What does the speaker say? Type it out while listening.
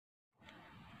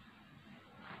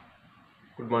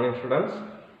Good morning, students.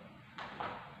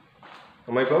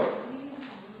 நம்ம இப்போ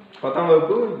 10ஆம்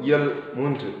வகுப்பு இயல்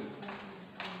 3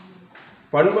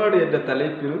 பண்பாடு என்ற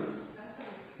தலைப்பில்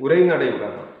உரைநடை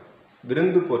உலகம்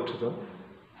விருந்து போற்றுதல்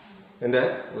என்ற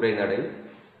உரைநடை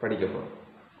படிக்க போறோம்.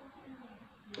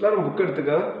 எல்லாரும் புக்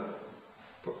எடுத்துக்க.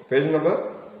 Page number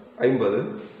 50.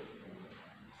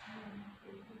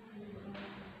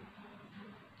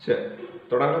 சரி,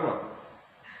 தொடங்கலாமா?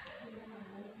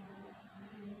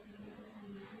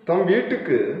 தம்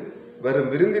வீட்டுக்கு வரும்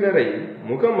விருந்தினரை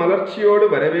முகமலர்ச்சியோடு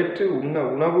வரவேற்று உண்ண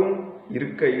உணவும்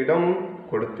இருக்க இடமும்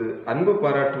கொடுத்து அன்பு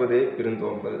பாராட்டுவதே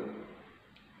விருந்தோம்பல்.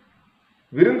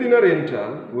 விருந்தினர்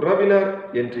என்றால் உறவினர்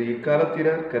என்று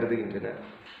இக்காலத்தினர் கருதுகின்றனர்.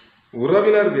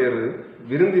 உறவினர் வேறு,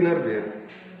 விருந்தினர் வேறு.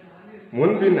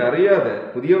 முன்பின் அறியாத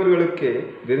புதியவர்களுக்கே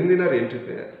விருந்தினர் என்று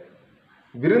பெயர்.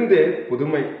 விருந்தே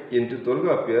புதுமை என்று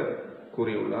தொல்காப்பியர்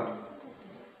கூறியுள்ளார்.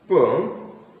 இப்போ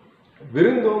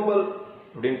விருந்தோம்பல்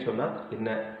அப்படின்னு சொன்னா என்ன?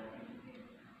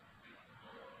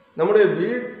 நம்முடைய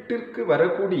வீட்டிற்கு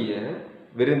வரக்கூடிய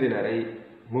விருந்தினரை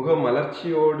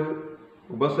முகமலர்ச்சியோடு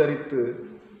உபசரித்து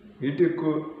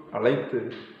வீட்டிற்கு அழைத்து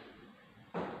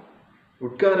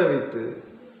உட்கார வைத்து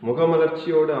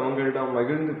முகமலர்ச்சியோடு அவங்களிடம்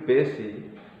மகிழ்ந்து பேசி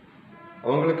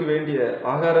அவங்களுக்கு வேண்டிய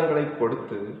ஆகாரங்களை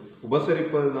கொடுத்து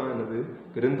உபசரிப்பது தான் எனது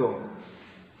விருந்தோம்பல்.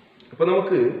 இப்போ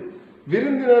நமக்கு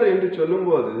விருந்தினர் என்று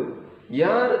சொல்லும்போது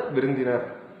யார் விருந்தினர்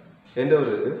என்ற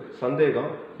ஒரு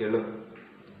சந்தேகம் எழும்.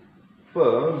 இப்போ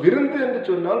விருந்து என்று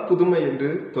சொன்னால் புதுமை என்று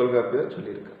தொல்காப்பியர்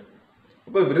சொல்லியிருக்கார்.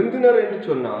 இப்போ விருந்தினர் என்று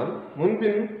சொன்னால்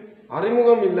முன்பின்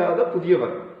அறிமுகம் இல்லாத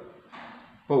புதியவர்.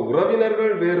 இப்போ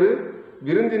உறவினர்கள் வேறு,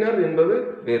 விருந்தினர் என்பது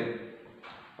வேறு.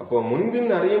 அப்போ முன்பின்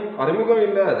அறிமுகம்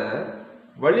இல்லாத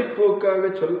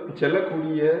வழிப்போக்காக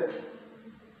செல்லக்கூடிய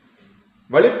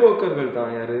வழிப்போக்கர்கள்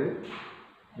தான் யாரு?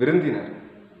 விருந்தினர்.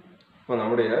 இப்போ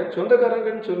நம்முடைய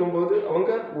சொந்தக்காரங்கன்னு சொல்லும்போது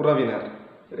அவங்க உறவினர்,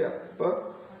 சரியா? இப்போ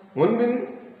முன்பின்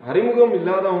அறிமுகம்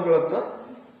இல்லாதவங்களை தான்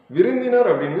விருந்தினர்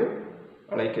அப்படின்னு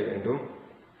அழைக்க வேண்டும்.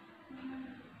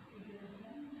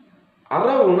 அற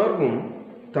உணர்வும்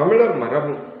தமிழர்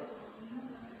மரபும்.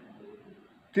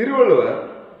 திருவள்ளுவர்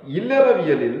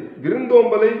இல்லறவியலில்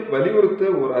விருந்தோம்பலை வலியுறுத்த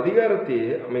ஒரு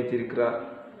அதிகாரத்தையே அமைத்திருக்கிறார்.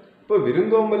 இப்போ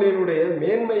விருந்தோம்பலினுடைய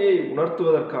மேன்மையை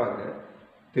உணர்த்துவதற்காக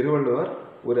திருவள்ளுவர்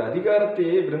ஒரு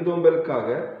அதிகாரத்தையே விருந்தோம்பலுக்காக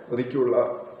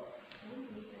ஒதுக்கியுள்ளார்.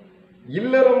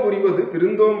 இல்லறம் புரிவது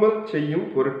விருந்தோம்பல் செய்யும்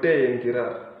பொருட்டே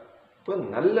என்கிறார். இப்போ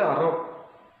நல்ல அறம்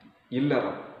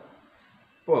இல்லறம்.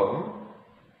 இப்போ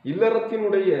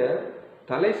இல்லறத்தினுடைய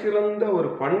தலை சிறந்த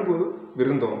ஒரு பண்பு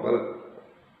விருந்தோம்பல்.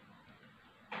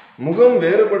 முகம்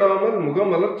வேறுபடாமல்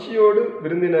முகமலர்ச்சியோடு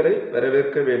விருந்தினரை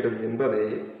வரவேற்க வேண்டும் என்பதை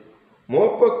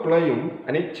மோப்ப குலையும்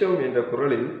அனிச்சம் என்ற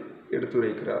குரலில்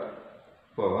எடுத்துரைக்கிறார்.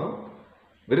 இப்போ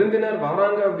விருந்தினர்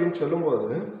வராங்க அப்படின்னு சொல்லும்போது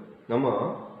நம்ம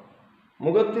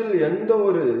முகத்தில் எந்த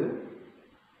ஒரு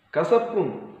கசப்பும்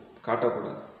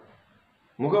காட்டக்கூடாது.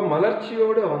 முக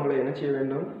மலர்ச்சியோடு அவங்களை என்ன செய்ய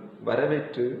வேண்டும்?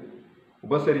 வரவேற்று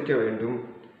உபசரிக்க வேண்டும்.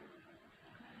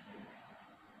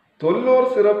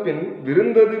 தொல்லோர் சிறப்பின்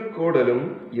விருந்ததிர் கோடலும்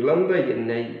இழந்த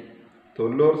எண்ணெய்.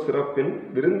 தொல்லோர் சிறப்பின்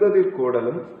விருந்ததிர்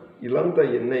கோடலும் இழந்த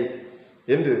எண்ணெய்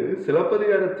என்று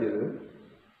சிலப்பதிகாரத்தில்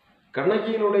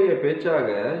கண்ணகியினுடைய பேச்சாக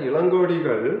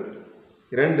இளங்கோடிகள்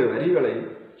 2 வரிகளை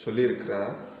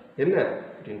சொல்லியிருக்கிறார். என்ன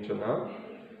அப்படின்னு சொன்னா,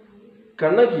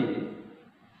 கண்ணகி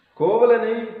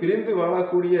கோவலனை பிரிந்து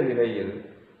வாழக்கூடிய நிலையில்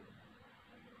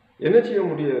என்ன செய்ய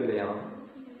முடியவில்லையா?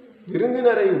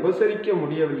 விருந்தினரை உபசரிக்க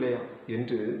முடியவில்லையா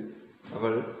என்று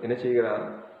அவள் என்ன செய்கிறார்?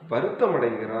 வருத்தம்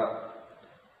அடைகிறார்.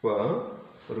 இப்போ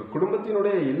ஒரு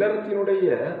குடும்பத்தினுடைய இல்லறத்தினுடைய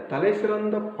தலை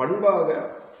சிறந்த பண்பாக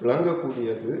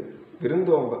விளங்கக்கூடியது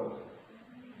விருந்தோம்பல்.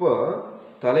 இப்போ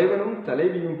தலைவனும்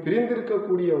தலைவியும்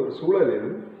பிரிந்திருக்கக்கூடிய ஒரு சூழலில்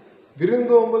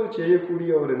விருந்தோம்பல்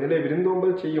செய்யக்கூடிய ஒரு நிலை,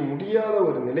 விருந்தோம்பல் செய்ய முடியாத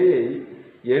ஒரு நிலையை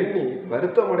எண்ணி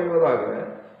வருத்தமடைவதாக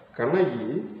கண்ணகி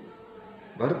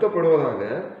வருத்தப்படுவதாக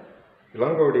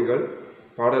இளங்கோடிகள்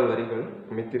பாடல் வரிகள்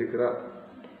அமைத்திருக்கிறார்.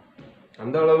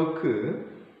 அந்த அளவுக்கு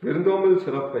விருந்தோம்பல்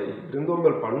சிறப்பை,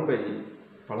 விருந்தோம்பல் பண்பை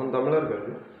பழந்தமிழர்கள்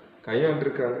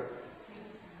கையாண்டிருக்காங்க.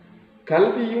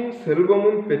 கல்வியும்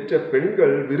செல்வமும் பெற்ற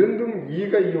பெண்கள் விருந்தும்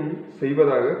ஈகையும்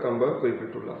செய்வதாக கம்பர்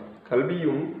குறிப்பிட்டுள்ளார்.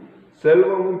 கல்வியும்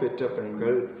செல்வமும் பெற்ற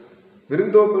பெண்கள்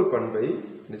விருந்தோம்பல் பண்பை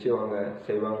நிச்சயமாக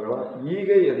செய்வாங்களாம்,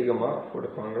 ஈகை அதிகமாக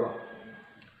கொடுப்பாங்களாம்.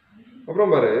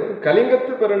 அப்புறம் பாரு,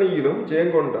 கலிங்கத்து பரணியிலும்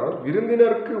ஜெயங்கொண்டார்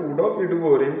விருந்தினருக்கு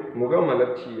உணவிடுவோரின்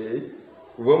முகமலர்ச்சியை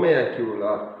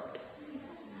உவமையாக்கியுள்ளார்.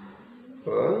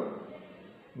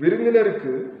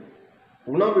 விருந்தினருக்கு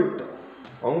உணவிட்டார்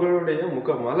அவங்களுடைய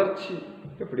முக மலர்ச்சி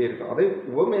எப்படி இருக்கும் அதை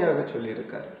உவமையாக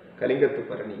சொல்லியிருக்கார் கலிங்கத்து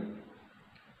பரணி.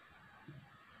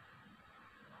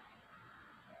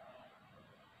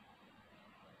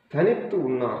 தனித்து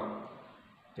உண்ணார்.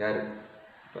 யாரு?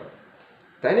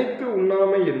 தனித்து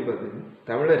உண்ணாமை என்பது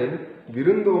தமிழரின்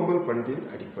விருந்தோம்பல் பண்பின்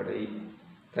அடிப்படை.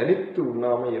 தனித்து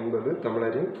உண்ணாமை என்பது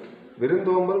தமிழரின்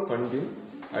விருந்தோம்பல் பண்பின்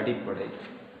அடிப்படை.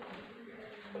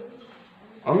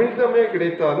 அமிழ்தமே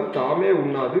கிடைத்தாலும் தாமே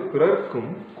உண்ணாது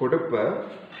பிறர்க்கும் கொடுப்ப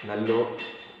நல்லோ.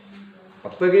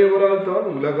 அத்தகையவரால் தான்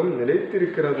உலகம்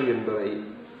நிலைத்திருக்கிறது என்பதை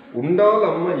உண்டால்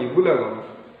அம்ம இவ்வுலகம்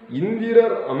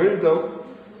இந்திரர் அமிழ்தம்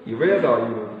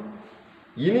இவையதாயினும்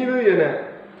இனிது என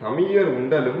தமியர்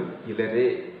உண்டலும் இலரே.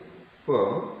 இப்போ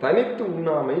தனித்து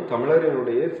உண்ணாமை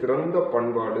தமிழரினுடைய சிறந்த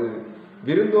பண்பாடு,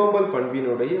 விருந்தோம்பல்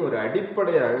பண்பினுடைய ஒரு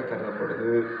அடிப்படையாக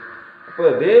கருதப்படுது. அப்போ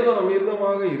தேவ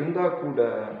அமிர்தமாக இருந்தா கூட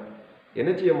என்ன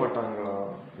செய்ய மாட்டாங்களா?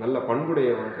 நல்ல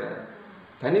பண்புடையவங்க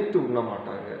தனித்து உண்ண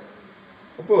மாட்டாங்க.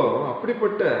 அப்போ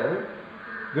அப்படிப்பட்ட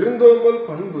விருந்தோம்பல்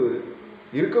பண்பு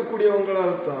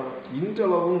இருக்கக்கூடியவங்களால் தான்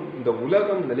இன்றளவும் இந்த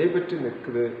உலகம் நிலை பெற்று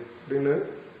நிற்குது அப்படின்னு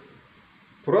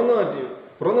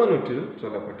புறநானூற்றில்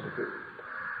சொல்லப்பட்டிருக்கு.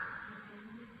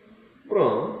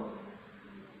 அப்புறம்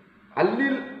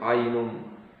அல்லில் ஆயினும்,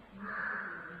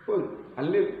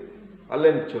 அல்லில்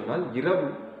அல்லன்னு சொன்னால் இரவு,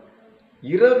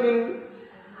 இரவில்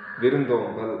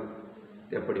விருந்தோம்பல்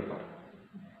எப்படி பார்.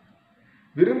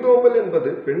 விருந்தோம்பல் என்பது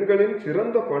பெண்களின்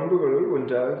சிறந்த பண்புகளுள்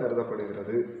ஒன்றாக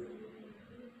கருதப்படுகிறது.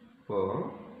 இப்போ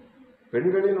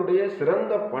பெண்களினுடைய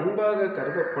சிறந்த பண்பாக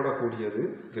கருதப்படக்கூடியது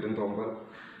விருந்தோம்பல்.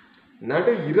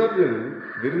 நடு இரவில்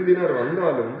விருந்தினர்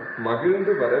வந்தாலும்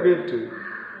மகிழ்ந்து வரவேற்று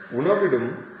உணவிடும்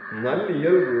நல்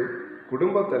இயல்பு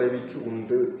குடும்ப தலைவிக்கு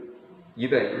உண்டு.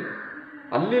 இதை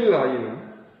அல்லில் ஆயினும்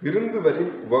விருந்து வரி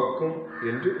உவக்கும்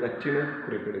என்று நற்றிணை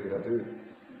குறிப்பிடுகிறது.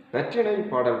 நற்றிணை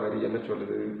பாடல் வரி என்ன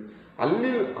சொல்லுது?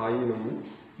 அல்லில் ஆயினும்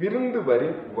விருந்து வரி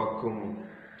உவக்கும்.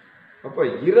 அப்ப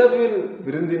இரவில்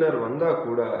விருந்தினர் வந்தா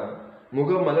கூட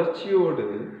முகமலர்ச்சியோடு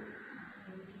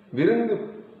விருந்து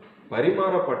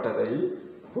பரிமாறப்பட்டதை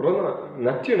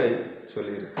நற்றிணை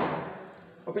சொல்லியிருக்கு.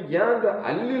 அப்ப ஏன் இந்த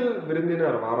அல்லில்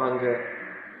விருந்தினர் வராங்க?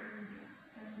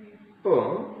 இப்போ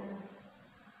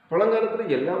பழங்காலத்துல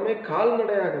எல்லாமே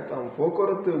கால்நடையாகத்தான்,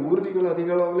 போக்குவரத்து ஊர்திகள்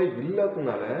அதிக அளவுல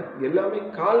இல்லாததுனால எல்லாமே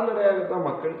கால்நடையாகத்தான்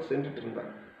மக்கள் சென்றுட்டு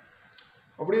இருந்தாங்க.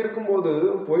 அப்படி இருக்கும்போது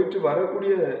போயிட்டு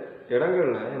வரக்கூடிய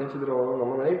இடங்கள்ல என்ன செய்கிறோம்,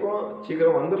 நம்ம நினைப்போம்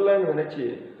சீக்கிரம் வந்துடலான்னு நினைச்சு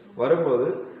வரும்போது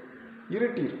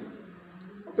இருட்டிடும்.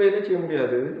 அப்ப என்ன செய்ய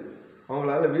முடியாது,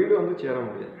 அவங்களால வீடு வந்து சேர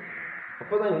முடியாது.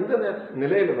 அப்போதான் இந்த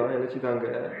நிலையில தான் என்ன செய்தாங்க,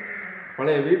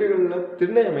 பழைய வீடுகளில்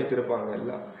திண்ணை அமைத்திருப்பாங்க.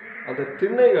 எல்லாம் அந்த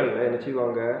திண்ணைகளில் என்ன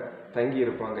செய்வாங்க, தங்கி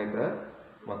இருப்பாங்க இந்த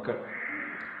மக்கள்.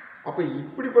 அப்ப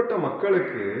இப்படிப்பட்ட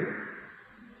மக்களுக்கு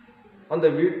அந்த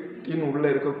வீட்டின் உள்ள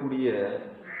இருக்கக்கூடிய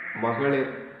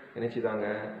மகளிர் என்ன செய்தாங்க,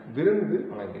 விருந்து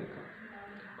வழங்கியிருக்காங்க.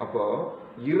 அப்போ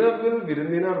இரவில்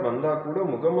விருந்தினர் வந்தா கூட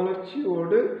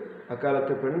முகமலர்ச்சியோடு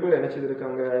அக்காலத்து பெண்கள் என்ன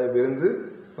செய்திருக்காங்க, விருந்து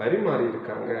பரிமாறி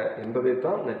இருக்காங்க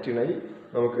என்பதைத்தான் நற்றிணை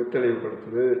நமக்கு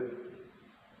தெளிவுபடுத்துது.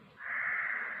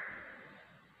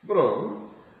 அப்புறம்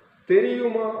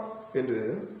தெரியுமா என்று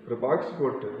ஒரு பாக்ஸ்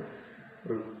போட்டு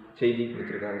ஒரு செய்தி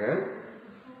கொடுத்திருக்காங்க.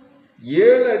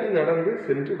 7 அடி நடந்து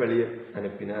சென்று வழியை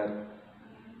அனுப்பினார்.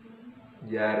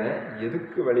 யார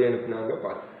எதுக்கு வழி அனுப்பினாங்க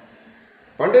பாரு.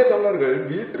 பண்டைய தமிழர்கள்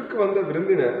வீட்டிற்கு வந்த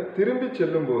விருந்தினர் திரும்பி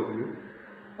செல்லும் போது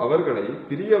அவர்களை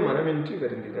பிரிய மனமின்றி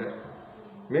வருந்தினர்.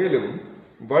 மேலும்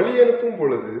வழி அனுப்பும்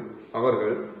பொழுது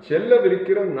அவர்கள்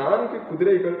செல்லவிருக்கிற 4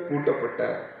 குதிரைகள் பூட்டப்பட்ட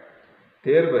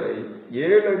தேர்வரை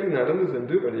 7 அடி நடந்து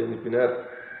சென்று வழி அனுப்பினர்.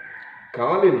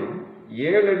 காலில்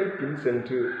 7 அடி பின்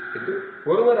சென்று என்று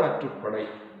பொருந்தர் ஆற்றுப்படை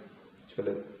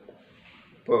சொல்லுது.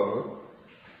 இப்போ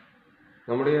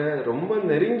நம்முடைய ரொம்ப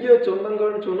நெருங்கிய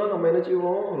சொந்தங்கள்னு சொன்னா நம்ம என்ன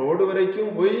செய்வோம், ரோடு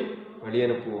வரைக்கும் போய் வழி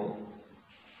அனுப்புவோம்.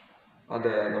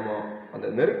 அந்த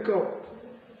நெருக்கம்,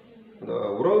 அந்த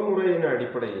உறவு முறையின்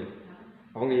அடிப்படையில்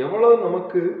அவங்க எவ்வளவு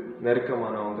நமக்கு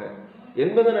நெருக்கமானவங்க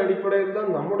என்பதன் அடிப்படையில் தான்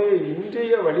நம்முடைய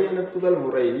இன்றைய வழி அனுப்புதல்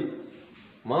முறை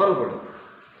மாறுபடும்.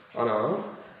 ஆனா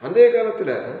அன்றைய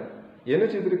காலத்துல என்ன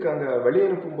செய்திருக்காங்க, வழி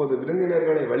அனுப்பும் போது,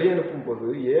 விருந்தினர்களை வழி அனுப்பும் போது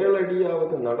 7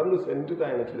 அடியாவது நடந்து சென்று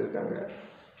தான் என்ன செய்திருக்காங்க,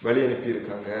 வழி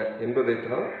அனுப்பியிருக்காங்க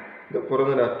என்பதைத்தான் இந்த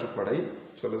புரதர் ஆற்றுப்படை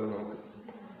சொல்லுது நமக்கு.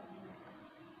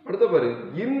 அடுத்த பாரு,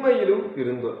 இன்மையிலும்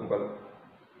விருந்தோம்பல்.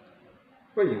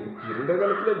 இப்போ இருந்த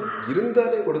காலத்துல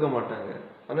இருந்தாலே கொடுக்க மாட்டாங்க,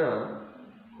 ஆனா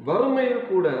வறுமையில்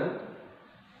கூட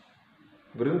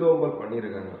விருந்தோம்பல்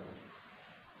பண்ணியிருக்காங்க.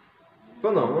 இப்போ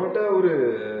நம்மகிட்ட ஒரு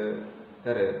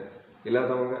யாரு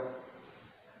இல்லாதவங்க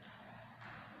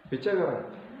பிச்சைக்காரங்க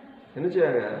என்ன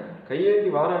செய்யாங்க, கையேந்தி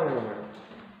வாராங்க.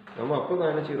 நம்ம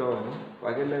அப்போதான் என்ன செய்யறோம்,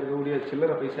 வகையில் இருக்கக்கூடிய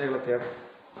சில்லறை பைசாக்களை தேடும்.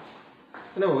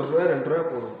 ஏன்னா 1 ரூபா 2 ரூபா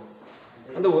போடும்.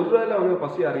 அந்த 1 ரூபாயில அவங்க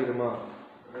பசி அறியுமா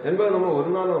என்பதை நம்ம ஒரு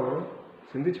நாளும்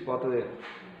சிந்திச்சு பார்த்ததே.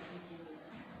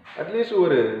 அட்லீஸ்ட்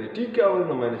ஒரு டீக்காவது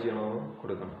நம்ம என்ன செய்யணும்,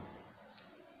 கொடுக்கணும்.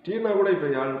 டீனா கூட இப்போ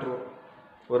 7 ரூபா,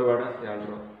 ஒரு வடை 7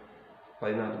 ரூபா,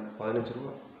 14, 15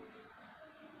 ரூபா,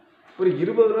 ஒரு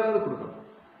 20 ரூபாயாவது கொடுக்கணும்.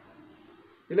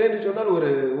 இல்லைன்னு சொன்னால்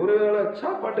ஒரு வேளை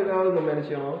சாப்பாட்டுக்காவது நம்ம என்ன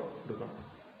செய்யணும், கொடுக்கணும்.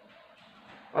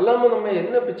 அல்லாமல் நம்ம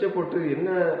என்ன பிச்சை போட்டு என்ன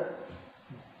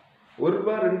 1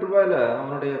 ரூபா 2 ரூபாயில்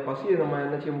அவனுடைய பசியை நம்ம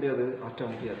என்ன செய்ய முடியாது, ஆற்ற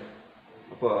முடியாது.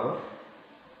 அப்போ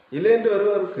இல்லைன்று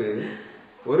வருவதற்கு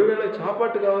ஒருவேளை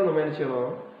சாப்பாட்டுக்காக நம்ம என்ன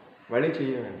செய்யணும், வழி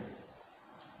செய்ய வேண்டும்.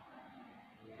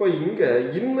 இப்போ இங்க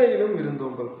இன்மையிலும்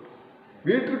விருந்தோம்பல்,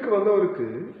 வீட்டிற்கு வந்தவருக்கு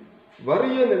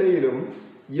வறிய நிலையிலும்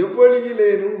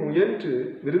எவ்வழியிலேனும் முயன்று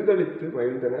விருந்தளித்து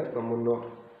மகிழ்ந்தனர் நம் முன்னோர்.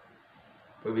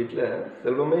 இப்போ வீட்டில்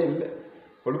செல்வமே இல்லை,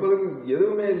 கொடுப்பதற்கு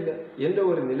எதுவுமே இல்லை என்ற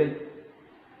ஒரு நிலை.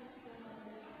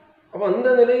 அப்போ அந்த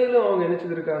நிலையிலும் அவங்க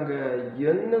நினைச்சிருக்காங்க,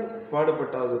 என்ன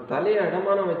பாடுபட்டாவது தலையை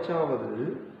அடமானம் வச்சாவது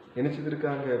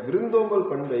நினைச்சிருக்காங்க, விருந்தோம்பல்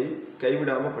பண்பை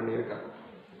கைவிடாம பண்ணியிருக்காங்க.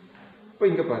 இப்போ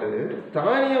இங்க பாரு,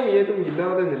 தானியம் ஏதும்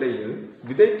இல்லாத நிலையில்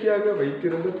விதைக்காக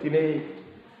வைத்திருந்த திணையை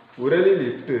உரலில்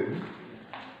இட்டு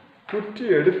குற்றி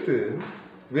எடுத்து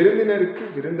விருந்தினருக்கு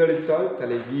விருந்தளித்தால்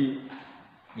தலைவி.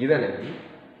 இதனை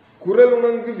குரல்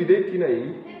உணங்கு விதைத்தினை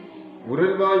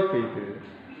உரல்வாய் பெய்து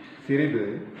சிறிது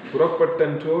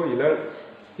புறப்பட்டன்றோ இழல்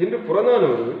என்று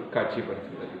புறநானூறு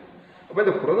காட்சிப்படுத்துகிறது. அப்ப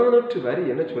இந்த புறநானூற்று வரி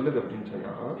என்ன சொல்லுது அப்படின்னு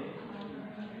சொன்னா,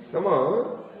 நம்ம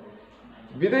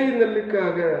விதை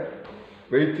நெல்லுக்காக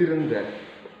வைத்திருந்த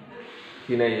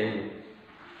திணையை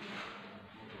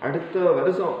அடுத்த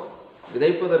வருஷம்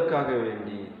விதைப்பதற்காக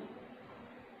வேண்டி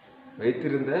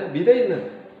வைத்திருந்த விதை நெல்,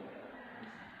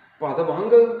 இப்போ அதை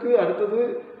வாங்கிறதுக்கு அடுத்தது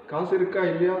காசு இருக்கா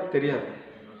இல்லையா தெரியாது.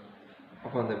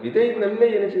 அப்போ அந்த விதை நெல்லை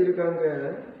என்ன செய்திருக்காங்க,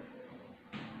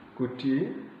 குற்றி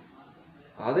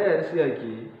அதை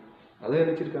அரிசியாக்கி அதை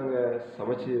நினைச்சிருக்காங்க,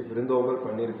 சமைச்சு விருந்தோம்பல்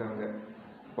பண்ணியிருக்காங்க.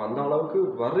 இப்போ அந்த அளவுக்கு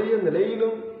வறிய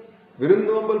நிலையிலும்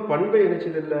விருந்தோம்பல் பண்பை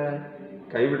நினைச்சதில்லை,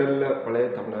 கைவிடல பழைய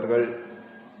தமிழர்கள்.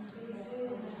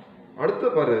 அடுத்த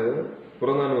பாரு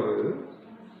புறநானூறு,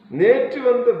 நேற்று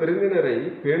வந்த விருந்தினரை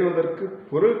பேணுவதற்கு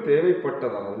பொருள்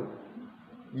தேவைப்பட்டதால்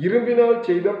இரும்பினால்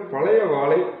செய்த பழைய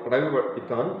வாளை அடகு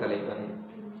வைத்தான் தலைவன்.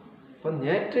 இப்போ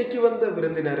நேற்றைக்கு வந்த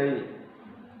விருந்தினரை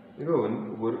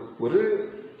ஒரு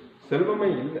செல்வமே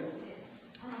இல்லை.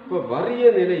 இப்போ வறிய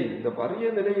நிலை, இந்த வறிய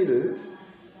நிலையில்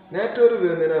நேற்றொரு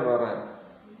விருந்தினர் வரார்,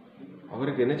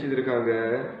 அவருக்கு என்ன செய்திருக்காங்க,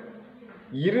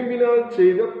 இரும்பினால்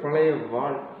செய்த பழைய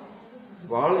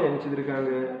வாளை என்ன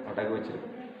செய்திருக்காங்க, அடகு வச்சிருக்காங்க.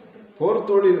 போர்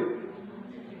தொழில்,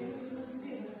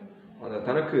 அந்த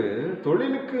தனக்கு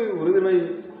தொழிலுக்கு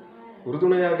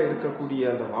உறுதுணையாக இருக்கக்கூடிய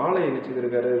அந்த வாளை என்ன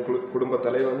செய்திருக்காரு குடும்ப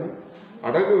தலைவன்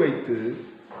அடகு வைத்து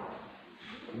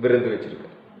விருந்து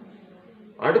வச்சிருக்கார்.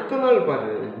 அடுத்த நாள்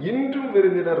பாரு, இன்றும்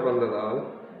விருந்தினர் வந்ததால்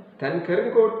தன்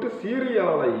கருங்கோட்டு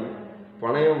சீரியாலை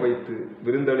பணயம் வைத்து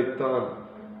விருந்தளித்தான்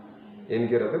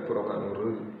என்கிறது புறநானூறு.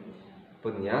 இப்போ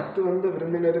நேற்று வந்த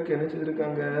விருந்தினருக்கு என்ன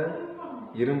செய்திருக்காங்க,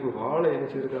 இரும்பு வாழை என்ன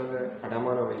செய்திருக்காங்க,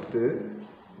 அடமானம் வைத்து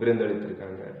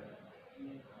விருந்தளித்திருக்காங்க.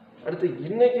 அடுத்து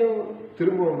இன்னைக்கும்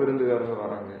திரும்பவும் விருந்துகாரங்க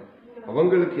வராங்க,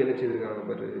 அவங்களுக்கு என்ன செய்திருக்காங்க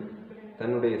பாரு,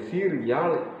 தன்னுடைய சீர்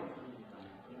யாழை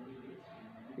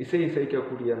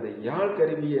இசைக்கக்கூடிய அந்த யாழ்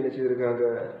கருவியை என்ன செய்திருக்காங்க,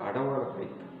 அடமானம்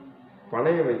வைத்து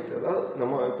பணையம் வைத்து, அதாவது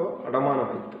நம்ம இப்போ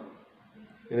அடமானம் வைத்து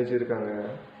என்ன செய்திருக்காங்க,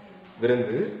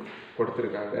 விருந்து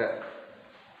கொடுத்திருக்காங்க.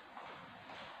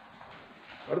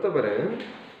 அடுத்த பிறகு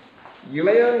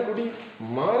இளையான்குடி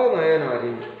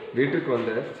மாரநாயனாரின் வீட்டுக்கு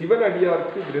வந்த சிவன்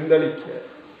அடியாருக்கு விருந்தளிக்க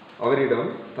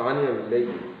அவரிடம் தானியம் இல்லை.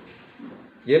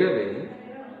 எனவே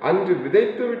அன்று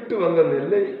விதைத்துவிட்டு வந்த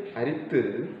நெல்லை அரித்து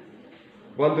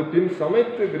வந்து பின்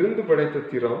சமைத்து விருந்து படைத்த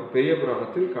திறம் பெரிய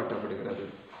புராணத்தில் காட்டப்படுகிறது.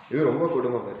 இது ரொம்ப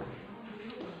கொடுமை.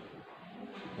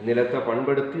 நிலத்தை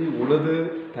பண்படுத்தி உழுது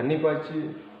தண்ணி பாய்ச்சி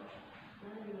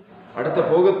அடுத்த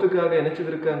போகத்துக்காக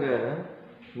நினைச்சிருக்காங்க,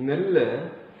 நெல்லை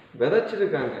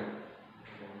விதைச்சிருக்காங்க.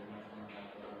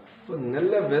 இப்போ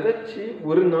நெல்லை விதைச்சி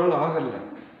ஒரு நாள் ஆகல,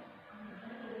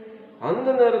 அந்த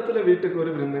நேரத்தில் வீட்டுக்கு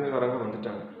ஒரு விருந்தினக்காரங்க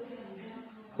வந்துட்டாங்க,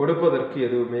 கொடுப்பதற்கு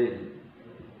எதுவுமே இல்லை.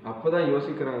 அப்போதான்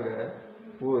யோசிக்கிறாங்க,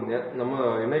 ஓ நம்ம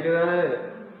இன்னைக்கு தானே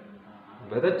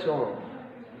விதைச்சோம்,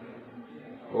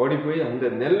 ஓடி போய் அந்த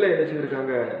நெல்லை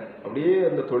இணைச்சிருக்காங்க, அப்படியே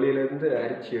அந்த தொழிலிருந்து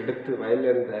அரிச்சு எடுத்து,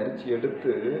 வயல்ல இருந்து அரிச்சு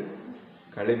எடுத்து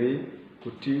கழுவி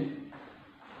குற்றி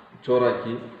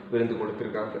சோறாக்கி விருந்து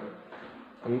கொடுத்துருக்காங்க.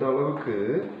 அந்த அளவுக்கு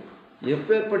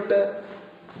எப்பேற்பட்ட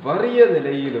வறிய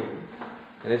நிலையிலும்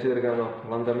என்ன செய்திருக்காங்க,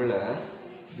 பழந்தமிழ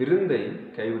விருந்தை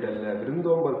கைவிடல,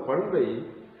 விருந்தோம்பல் பண்பை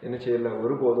என்ன செய்யல,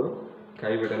 ஒருபோதும்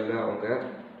கைவிடல அவங்க.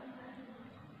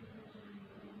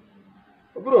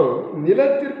 அப்புறம்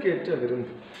நிலத்திற்கேற்ற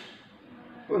விருந்து.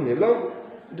 இப்போ நிலம்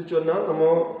என்று சொன்னால் நம்ம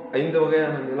 5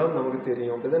 வகையான நிலம் நமக்கு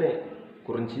தெரியும், அப்படிதானே?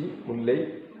 குறிஞ்சி, முல்லை,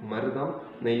 மருதம்,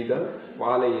 நெய்தல்,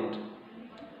 வாழை என்று.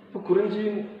 இப்போ குறிஞ்சி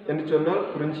என்று சொன்னால்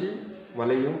குறிஞ்சி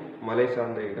மலையும் மலை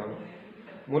சார்ந்த இடம்,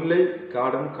 முல்லை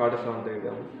காடும் காடு சார்ந்த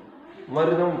இடம்,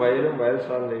 மருதம் வயலும் வயல்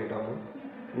சார்ந்த இடம்,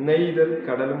 நெய்தல்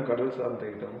கடலும் கடல் சார்ந்த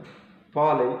இடம்,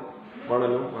 பாலை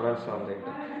மணலும் மணல் சார்ந்த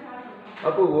இடம்.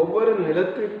 அப்போ ஒவ்வொரு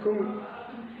நிலத்திற்கும்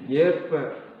ஏற்ப,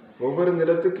 ஒவ்வொரு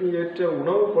நிலத்துக்கும் ஏற்ற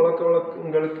உணவு பழக்க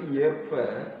வழக்கங்களுக்கு ஏற்ப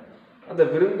அந்த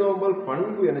விருந்தோம்பல்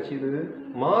பண்பு என்ன செய்யுது,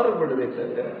 மாறுபடுதே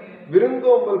தவிர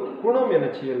விருந்தோம்பல் குணம் என்ன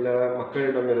செய்யல,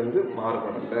 மக்களிடமிருந்து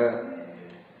மாறுபடல.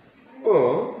 இப்போ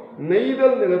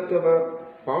நெய்தல் நிலத்தவர்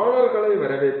பாணர்களை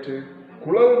வரவேற்று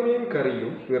குழல் மீன்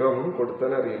கறியும் பிறமும்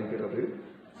கொடுத்தனர் என்கிறது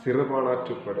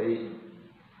சிறுபானாற்றுப்படை.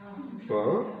 இப்போ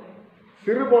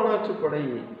சிறுபானாற்றுப்படை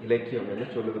இலக்கியம் என்ன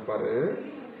சொல்லுது பாரு.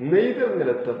 நெய்தல்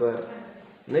நிலத்தவர்,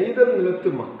 நெய்தல் நிலத்து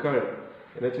மக்கள்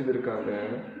என்ன செய்திருக்காங்க,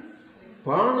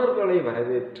 பாணர்களை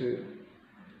வரவேற்று,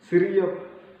 சிறிய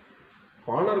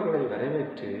பாணர்களை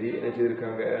வரவேற்று என்ன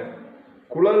செய்திருக்காங்க,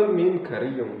 குழல் மீன்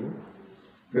கறியும்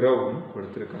பிறவும்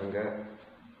கொடுத்திருக்காங்க.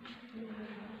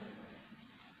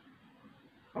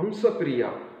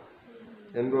 அம்சப்பிரியா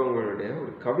என்பவங்களுடைய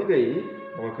ஒரு கவிதை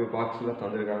நமக்கு பாக்ஸ்ல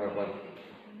தந்திருக்காங்க பாரு.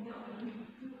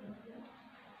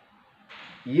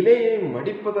 இலையை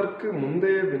மடிப்பதற்கு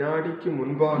முந்தைய வினாடிக்கு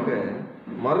முன்பாக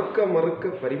மறுக்க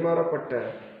மறுக்க பரிமாறப்பட்ட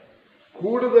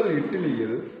கூடுதல்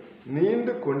இட்லியில்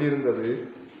நீண்டு கொண்டிருந்தது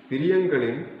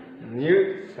பிரியங்களின் நீள்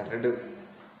சரடு.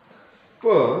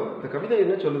 இப்போ இந்த கவிதை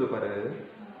என்ன சொல்லுது பாரு.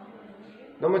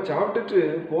 நம்ம சாப்பிட்டுட்டு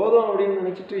போதும் அப்படின்னு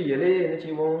நினைச்சிட்டு இலையை என்ன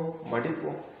செய்வோம்,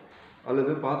 மடிப்போம்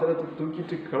அல்லது பாத்திரத்தை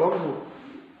தூக்கிட்டு கிளம்புவோம்.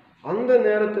 அந்த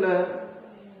நேரத்துல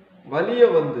வலிய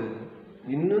வந்து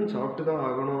இன்னும் சாப்பிட்டு தான்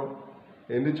ஆகணும்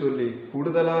என்று சொல்லி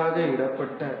கூடுதலாக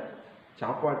இடப்பட்ட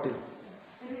சாப்பாட்டில்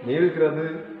நீள்கிறது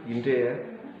இன்றைய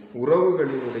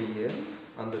உறவுகளினுடைய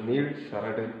அந்த நீள்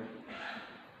சரடு.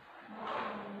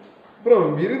 அப்புறம்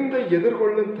விருந்தை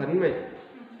எதிர்கொள்ளும் தன்மை.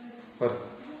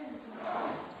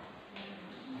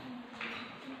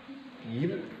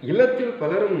 இல்லத்தில்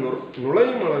பலரும்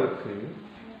நுழையும் அளவுக்கு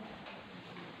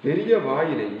பெரிய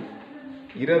வாயிலை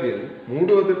இரவில்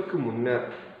மூடுவதற்கு முன்னர்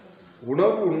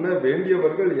உணவு உண்ண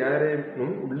வேண்டியவர்கள்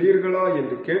யாரேனும் உள்ளீர்களா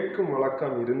என்று கேட்கும்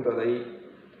வழக்கம் இருந்ததை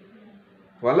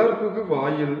வளர்புகு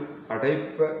வாயில்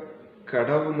அடைப்ப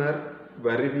கடவுணர்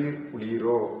வருவீர்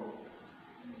உளீரோ.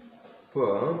 இப்போ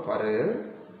பாரு,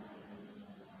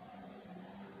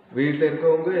 வீட்டில்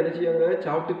இருக்கவங்க என்ன செய்யாங்க,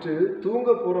 சாப்பிட்டுட்டு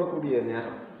தூங்க போறக்கூடிய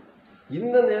நேரம்.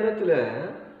 இந்த நேரத்துல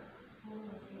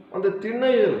அந்த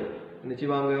திண்ணையில் என்ன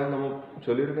செய்வாங்க, நம்ம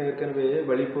சொல்லியிருக்கோம் ஏற்கனவே,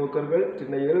 வழிபோக்கர்கள்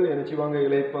திண்ணையில் என்ன செய்வாங்க,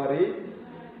 இளைப்பாரி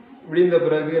விடிந்த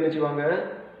பிறகு என்ன செய்வாங்க,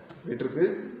 வீட்டிற்கு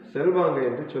செல்வாங்க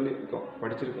என்று சொல்லியிருக்கோம்,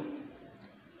 படிச்சிருக்கோம்.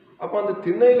 அப்ப அந்த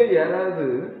திண்ணையில யாராவது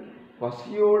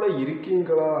பசியோட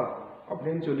இருக்கீங்களா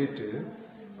அப்படின்னு சொல்லிட்டு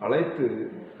அழைத்து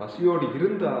பசியோடு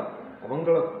இருந்தா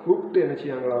அவங்கள கூப்பிட்டு என்ன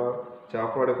செய்யாங்களாம்,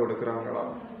 சாப்பாடு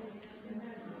கொடுக்குறாங்களாம்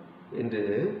என்று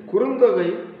குறுந்தொகை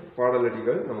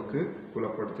பாடலடிகள் நமக்கு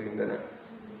புலப்படுத்துகின்றன.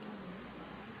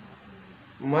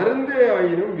 மருந்தே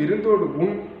ஆயினும் விருந்தோடு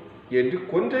உண் என்று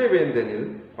கொன்றை வேந்தனில்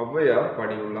ஔவையார்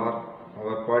பாடியுள்ளார்.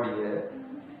 அவர் பாடிய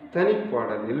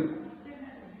தனிப்பாடலில்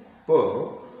இப்போ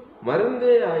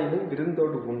மருந்தே ஆயினும்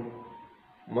விருந்தோடு உண்,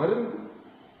 மருந்து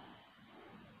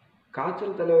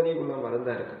காய்ச்சல் தலைவலி உள்ள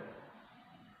மருந்தா இருக்கு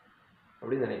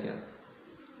அப்படின்னு நினைக்காது.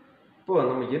 இப்போ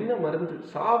நம்ம என்ன மருந்து,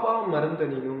 சாவா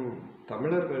மருந்தனினும்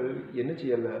தமிழர்கள் என்ன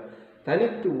செய்யல,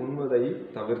 தனித்து உண்வதை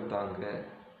தவிர்த்தாங்க.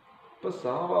 இப்போ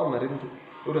சாவா மருந்து,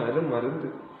 ஒரு அரு மருந்து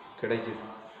கிடைக்குது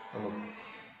நமக்கு.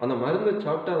 அந்த மருந்தை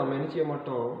சாப்பிட்டா நம்ம என்ன செய்ய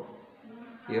மாட்டோம்,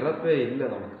 இறப்பே இல்லை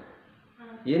நமக்கு.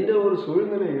 எந்த ஒரு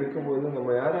சூழ்நிலை இருக்கும்போது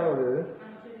நம்ம யாராவது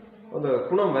அந்த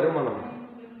குணம் வருமா, நமக்கு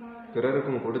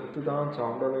பிறருக்கும் கொடுத்து தான்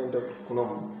சாப்பிடணும் என்ற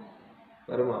குணம்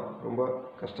வருமா, ரொம்ப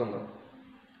கஷ்டம்தான்.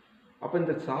 அப்ப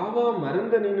இந்த சாவா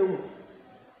மருந்தனினும்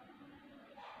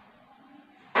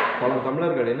பல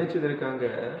தமிழர்கள் என்ன செய்திருக்காங்க,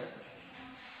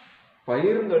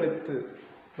 பகிர்ந்தளித்து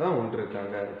தான்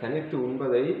உண்டிருக்காங்க, தனித்து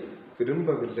உண்பதை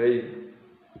விரும்பவில்லை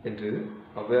என்று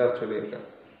ஔவையார் சொல்லியிருக்காங்க.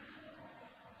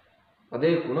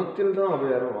 அதே குணத்தில் தான்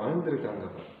ஔவையாரும் வாழ்ந்திருக்காங்க.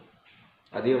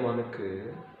 அதியமானுக்கு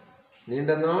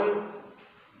நீண்ட நாள்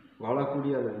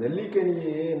வாழக்கூடிய அந்த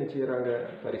நெல்லிக்கனியே என்ன செய்யறாங்க,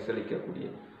 பரிசளிக்கக்கூடிய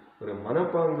ஒரு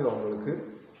மனப்பாங்கு அவங்களுக்கு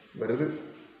வருது.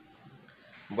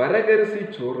 வரகரிசி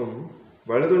சோறும்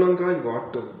வழுதுணங்காய்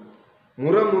வாட்டும்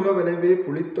முறமுறவெனவே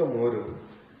புளித்த மோரும்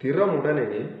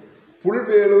திறமுடனே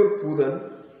புல்வேலூர் பூதன்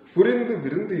புரிந்து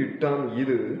விருந்து இட்டான்,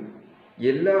 இது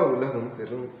எல்லா உலகம்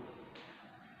பெறும்.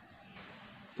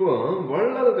 இப்போ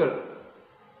வள்ளல்கள்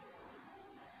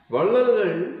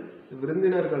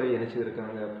விருந்தினர்களை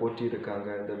இணைச்சிருக்காங்க, போற்றியிருக்காங்க,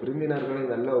 இந்த விருந்தினர்களை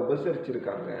நல்லா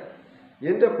உபசரிச்சிருக்காங்க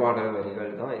என்ற பாடல்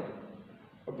வரிகள் தான் இது.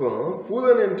 அப்போ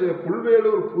பூதன் என்ற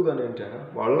புல்வேலூர் பூதன் என்ற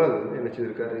வள்ளல்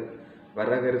நினைச்சிருக்காரு,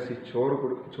 வரகரிசி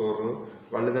சோறும்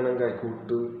வள்ளுதனங்காய்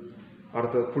கூட்டு,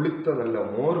 அடுத்தது புளித்த நல்ல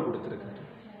மோர் கொடுத்துருக்காரு.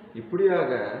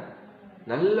 இப்படியாக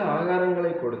நல்ல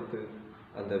ஆகாரங்களை கொடுத்து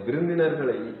அந்த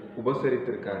விருந்தினர்களை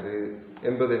உபசரித்திருக்காரு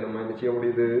என்பதை நம்ம என்ன செய்ய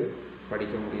முடியுது,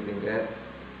 படிக்க முடியுதுங்க.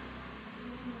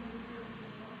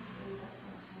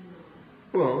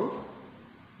 இப்போ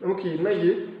நமக்கு இன்னைக்கு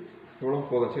இவ்வளோ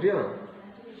போதும், சரியா?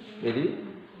 மீதி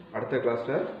அடுத்த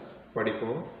கிளாஸில்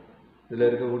படிப்போம். இதில்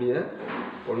இருக்கக்கூடிய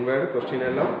ஒன் வேர்டு கொஸ்டின்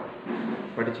எல்லாம்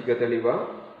படிச்சுக்க தெளிவாக.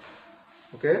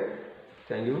 Okay,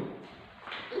 thank you.